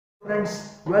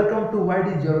Friends, welcome to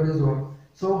YT Geology Zone.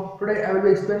 So today I will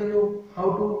be explaining you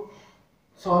how to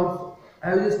solve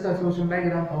IUGS classification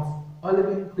diagram of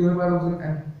olivine, clinopyroxene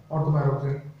and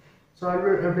orthopyroxene. So I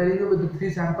will tell you with the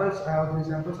three samples. I have three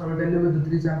samples. I will tell you with the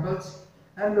three samples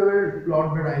and we will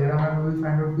plot the diagram and we will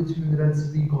find out which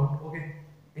minerals we got. Okay,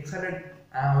 excited?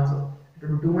 I am also. It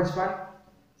will be too much fun.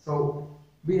 So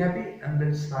be happy and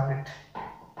let's start it.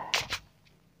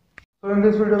 So in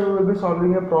this video we will be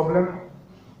solving a problem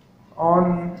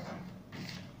on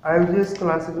IUGS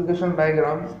classification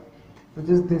diagram, which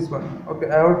is this one. Okay,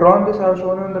 I have drawn this. I have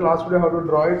shown you in the last video how to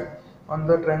draw it on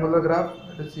the triangular graph.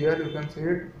 It is here, you can see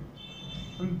it.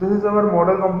 And this is our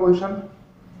model composition.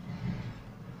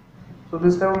 So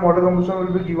this type of model composition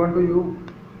will be given to you.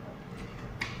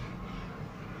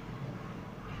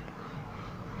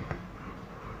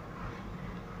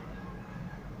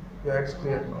 Yeah, it's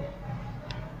clear now.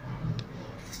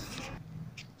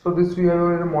 So this we have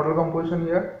a model composition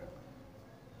here.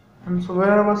 And so where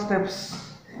are our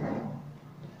steps?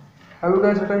 Have you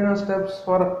guys written your steps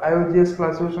for IUGS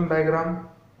classification diagram?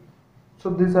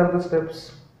 So these are the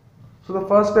steps. So the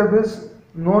first step is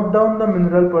note down the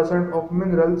mineral percent of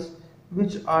minerals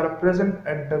which are present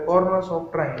at the corners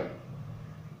of triangle.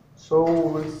 So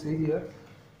we'll see here.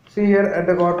 See here at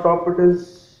the top it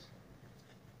is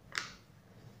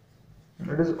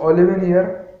olivine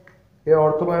here. Here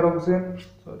orthopyroxene,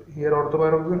 here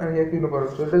orthopyroxene and here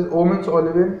clinopyroxene. So it is O means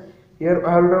olivine. Here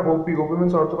I have written OP. OP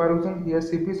means orthopyroxene. Here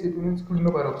CP. CP means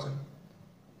clinopyroxene.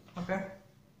 Okay.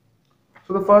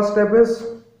 So the first step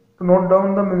is to note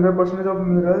down the mineral percentage of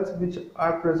minerals which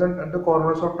are present at the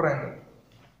corners of triangle.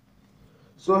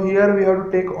 So here we have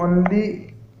to take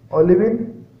only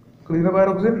olivine,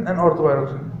 clinopyroxene and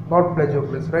orthopyroxene, not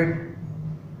plagioclase, right?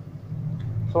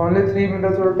 So only three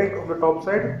minerals we will take on the top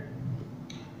side.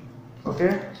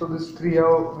 Okay, so this three we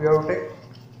have to take.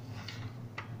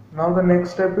 Now the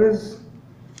next step is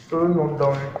to note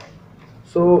down it.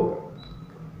 So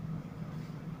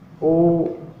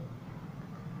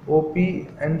OP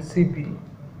and CP.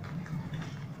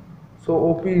 So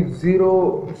OP is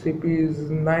 0, CP is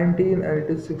 19 and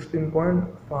it is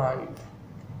 16.5.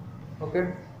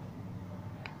 Okay.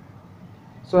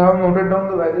 So I have noted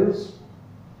down the values.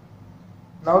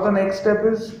 Now the next step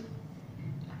is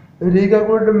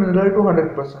recalculate the mineral to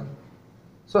 100%.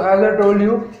 So as I told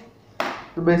you,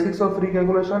 the basics of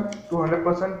recalculation to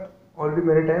 100% already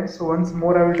many times. So once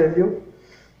more I will tell you.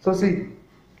 So see,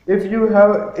 if you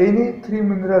have any three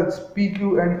minerals P,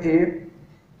 Q and A,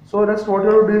 so that's what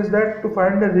you have to do is that to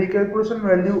find the recalculation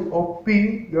value of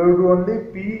P, you have to do only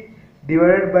P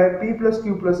divided by P plus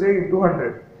Q plus A into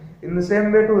 100. In the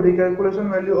same way, to recalculation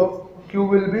value of Q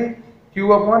will be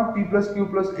Q upon P plus Q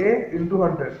plus A into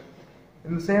 100.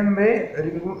 In the same way,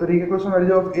 recalculation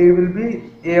value of A will be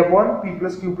A upon P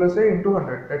plus Q plus A into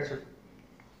 100. That's it.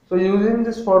 So using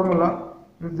this formula,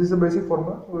 this is a basic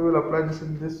formula, we will apply this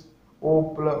in this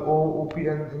OP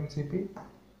and in CP.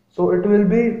 So it will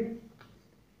be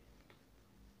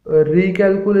a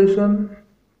recalculation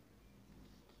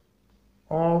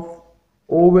of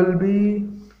O will be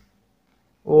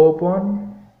O upon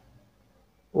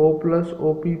O plus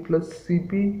OP plus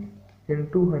CP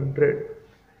into 100.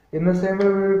 In the same way,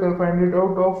 we will find it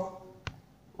out of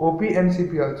OP and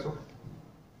CP also.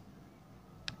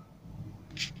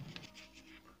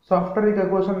 So after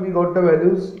recalculation, we got the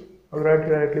values. I'll write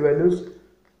directly values.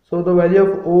 So the value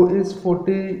of O is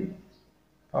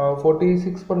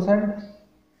 46%,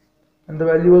 and the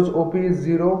value of OP is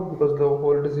 0 because the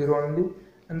whole is 0 only,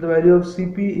 and the value of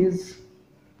CP is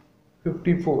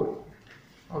 54.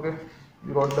 Okay,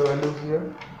 we got the values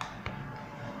here.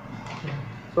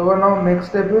 So now next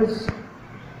step is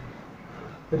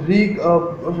we have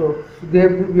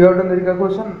done the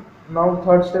recalculation. Now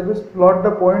third step is plot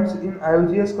the points in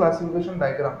IUGS classification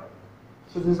diagram.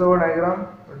 So this is our diagram.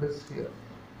 It is here.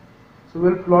 So we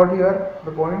will plot here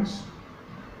the points.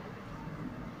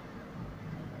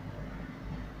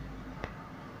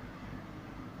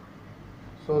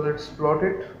 So let's plot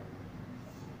it.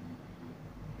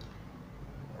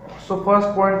 So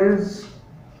first point is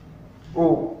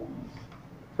O.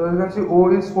 So you can see O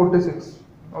is 46,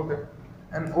 okay,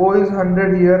 and O is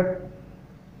 100 here,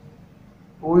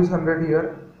 O is 100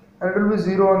 here, and it will be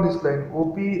 0 on this line,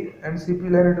 OP and CP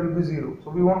line it will be 0,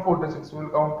 so we want 46, we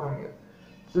will count from here.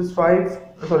 This is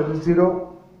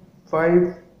 0,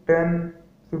 5, 10,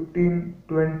 15,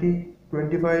 20,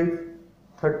 25,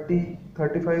 30,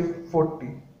 35,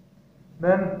 40,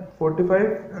 then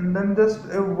 45, and then just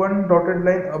one dotted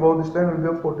line above this line will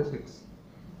be of 46.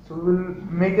 So we will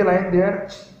make a line there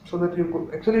so that you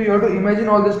could, actually you have to imagine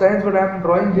all these lines, but I am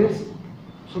drawing this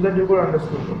so that you could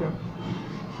understand. Okay.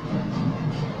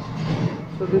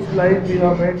 So this line we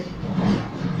have made.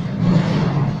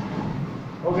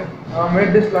 Okay, I have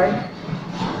made this line.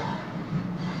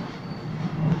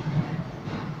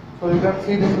 So you can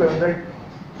see this line, right?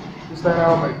 This line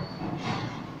I have made.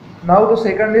 Now the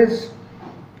second is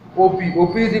OP.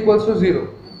 OP is equals to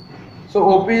 0. So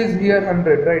OP is here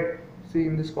 100, right? See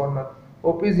in this corner.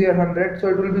 OP is here 100, so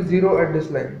it will be 0 at this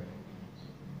line.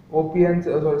 OP and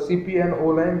CP and O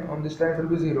line on this line will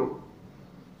be 0.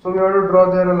 So we have to draw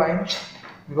there a line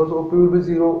because OP will be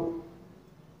 0.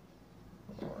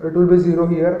 It will be 0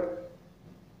 here.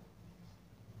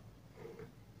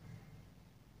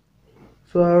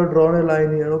 So I have drawn a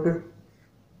line here, okay.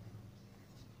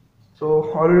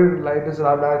 So already light is a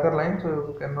darker line, so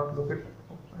you cannot look it.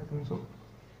 I think so.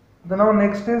 Then now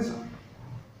next is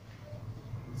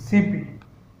CP.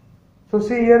 So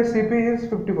see here CP is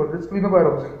 54. It's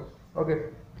clinopyroxene. Okay.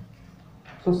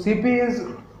 So CP is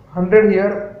 100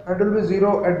 here and it will be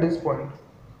 0 at this point.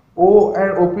 O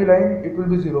and OP line it will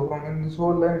be 0. From in this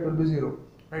whole line it will be 0.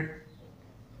 Right.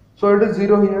 So it is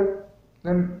 0 here.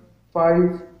 Then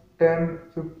 5, 10,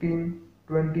 15,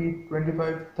 20,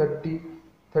 25, 30,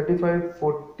 35,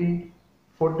 40,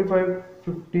 45,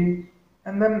 50,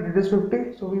 and then it is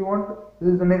 50. So we want this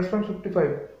is the next one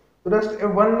 55. So just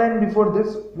one line before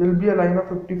this will be a line of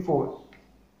 54.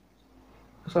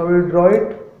 So I will draw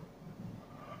it.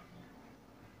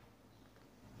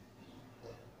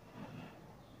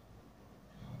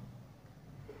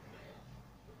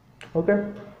 Okay,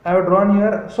 I have drawn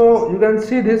here. So you can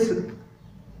see this.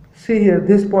 See here,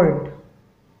 this point.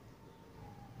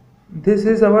 This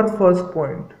is our first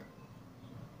point.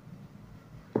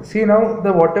 See now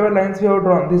the whatever lines we have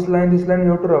drawn, this line we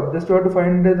have to rub. Just we have to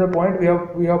find the point. We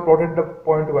have plotted the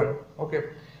point 1. Okay.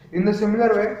 In the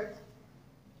similar way,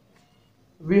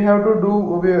 we have to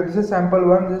do. This is sample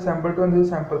 1, this is sample 2, and this is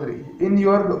sample 3. In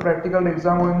your practical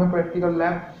exam or in the practical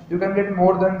lab, you can get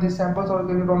more than these samples, or you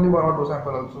can get only 1 or 2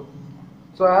 samples also.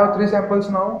 So I have 3 samples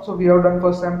now. So we have done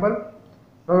first sample.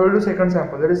 Now we will do second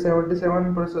sample. That is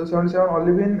 77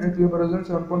 olivine and clinopyroxene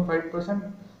 7.5%.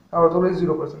 and orthopyroxene is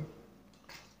 0%.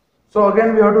 So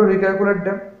again we have to recalculate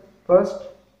them first.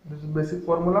 This is basic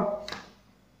formula.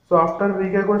 So after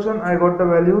recalculation I got the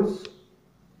values.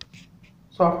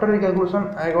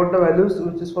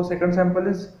 Which is for second sample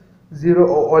is 0.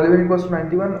 Olivine equals to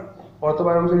 91,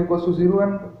 orthopyroxene equals to 0,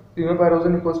 and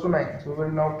clinopyroxene equals to 9. So we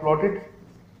will now plot it.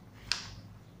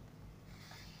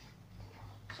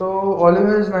 So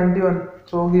olivine is 91.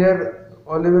 So here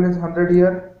olivine is 100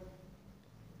 here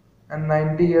and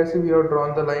 90 here. See we have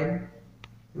drawn the line.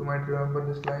 You might remember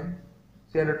this line.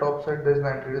 See at the top side there is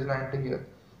 90. It is 90 here.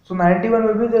 So 91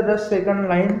 will be the just second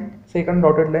line, second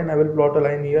dotted line. I will plot a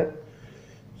line here.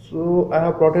 So I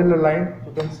have plotted a line.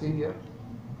 You can see here.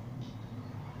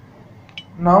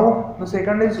 Now the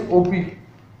second is OP.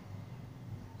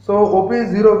 So OP is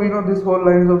 0. We know this whole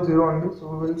line is of 0 only. So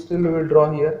we will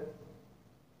draw here.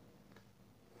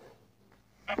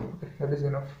 Okay, that is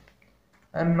enough.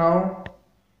 And now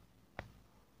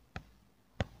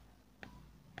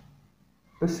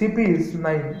the CP is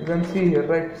 9. You can see here,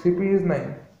 right? CP is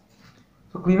 9.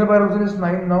 So clinopyroxene is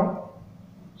 9 now.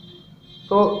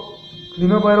 So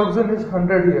clinopyroxene is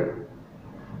 100 here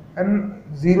and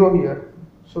 0 here.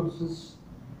 So this is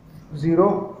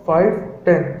 0, 5,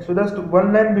 10. So just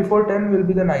one line before 10 will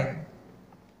be the 9.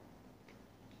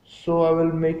 So I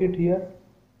will make it here.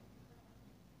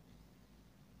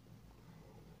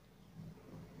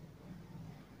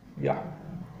 Yeah.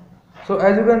 So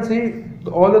as you can see,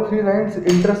 all the 3 lines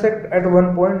intersect at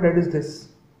one point, that is this.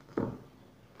 I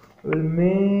will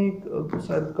make a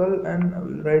circle and I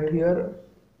will write here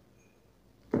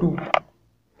 2.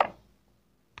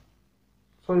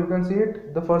 So you can see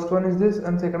it. The first one is this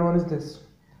and second one is this.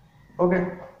 Okay.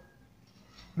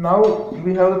 Now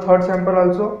we have the third sample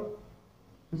also.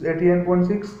 It's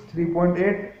 89.6,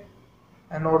 3.8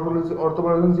 and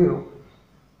orthopyroxene 0.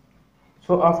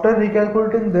 So after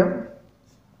recalculating them,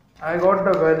 I got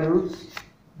the values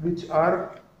which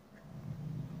are,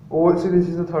 see this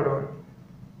is the third one.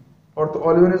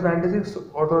 Olivine is 96,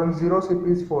 orthopyroxene 0,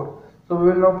 CP is 4. So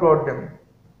we will now plot them.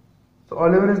 So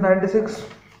olivine is 96,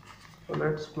 so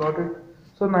let's plot it.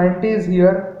 So 90 is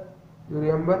here, you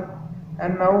remember,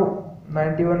 and now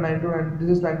 91, 92, and this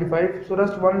is 95. So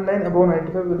just one line above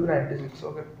 95 will be 96.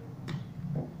 Okay.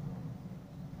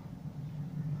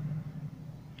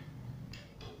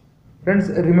 Friends,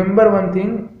 remember one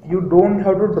thing, you don't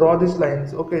have to draw these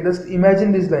lines. Okay, just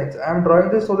imagine these lines. I am drawing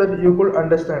this so that you could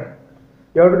understand.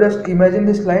 You have to just imagine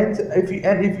these lines. If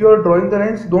you are drawing the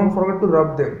lines, don't forget to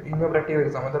rub them in your practical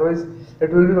exam. Otherwise,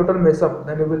 it will be total mess up.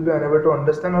 Then you will be unable to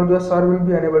understand, or the sir will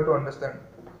be unable to understand.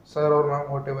 Sir or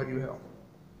ma'am, whatever you have.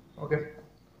 Okay.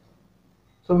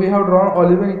 So we have drawn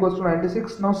olivine equals to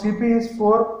 96. Now Cp is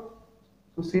 4.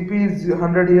 So Cp is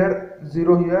 100 here,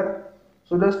 0 here.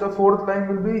 So just the fourth line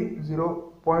will be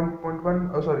 0,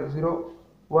 0.1, oh sorry, 0,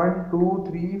 1, 2,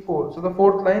 3, 4. So the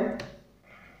fourth line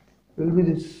will be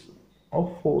this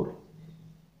of 4.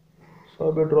 So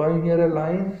I'll be drawing here a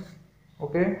line.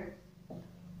 Okay.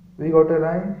 We got a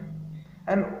line.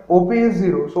 And OP is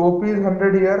 0. So OP is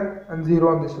 100 here and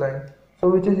 0 on this line. So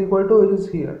which is equal to, it is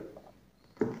here.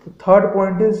 The third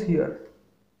point is here.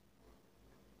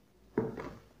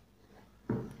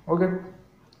 Okay.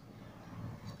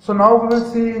 So now we will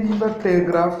see in the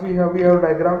graph we have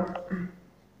diagram.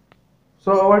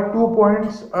 So our 2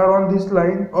 points are on this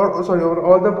line, or sorry,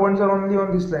 all the points are only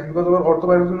on this line because our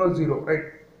orthopyroxene was 0, right?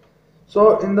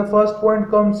 So in the first point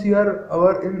comes here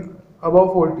our in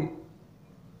above 40.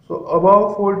 So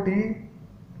above 40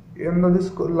 in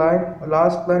this line,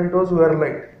 last line it was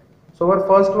verlight. So our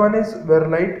first one is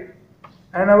verlight,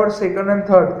 and our second and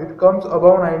third it comes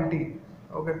above 90.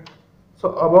 Okay. So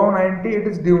above 90 it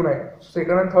is dew-night.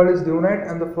 Second and third is dew-night,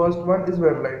 and the first one is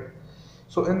verlight.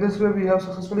 So in this way we have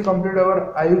successfully completed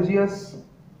our IUGS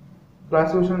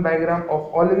classification diagram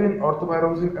of olivine,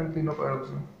 orthopyroxene and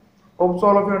clinopyroxene. Hope so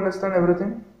all of you understand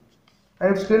everything.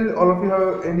 And if still all of you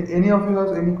have any of you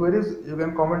has any queries, you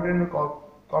can comment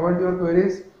your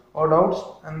queries or doubts,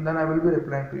 and then I will be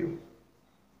replying to you.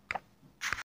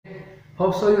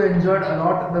 Hope so you enjoyed a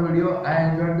lot the video. I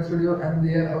enjoyed this video, and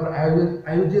there our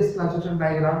IUGS classification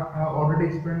diagram. I have already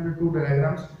explained the 2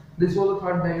 diagrams. This was the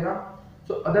third diagram.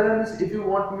 So other than this, if you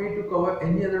want me to cover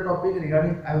any other topic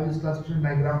regarding IUGS classification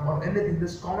diagram or anything,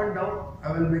 just comment down.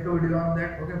 I will make a video on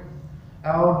that. Okay.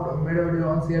 I have made a video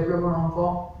on CFL norm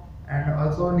form and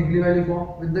also Niggli value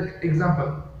form with the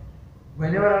example.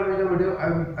 Whenever I make a video,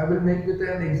 I will make with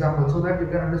an example so that you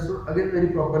can understand again very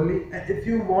properly. And if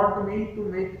you want me to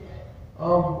make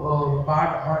a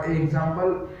part or an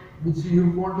example which you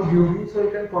want to give me, so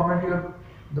you can comment your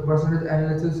the percentage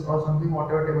analysis or something,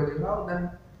 whatever table you have,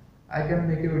 then I can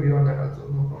make a video on that also,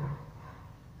 no problem.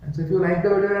 And so if you like the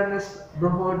video, then just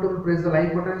don't forget to press the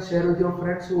like button, share with your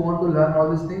friends who want to learn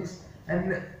all these things,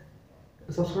 and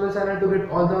subscribe to the channel to get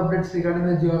all the updates regarding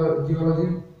the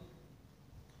geology.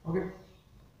 Okay,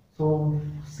 so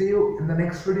see you in the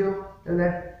next video. Till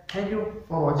then, thank you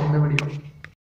for watching the video.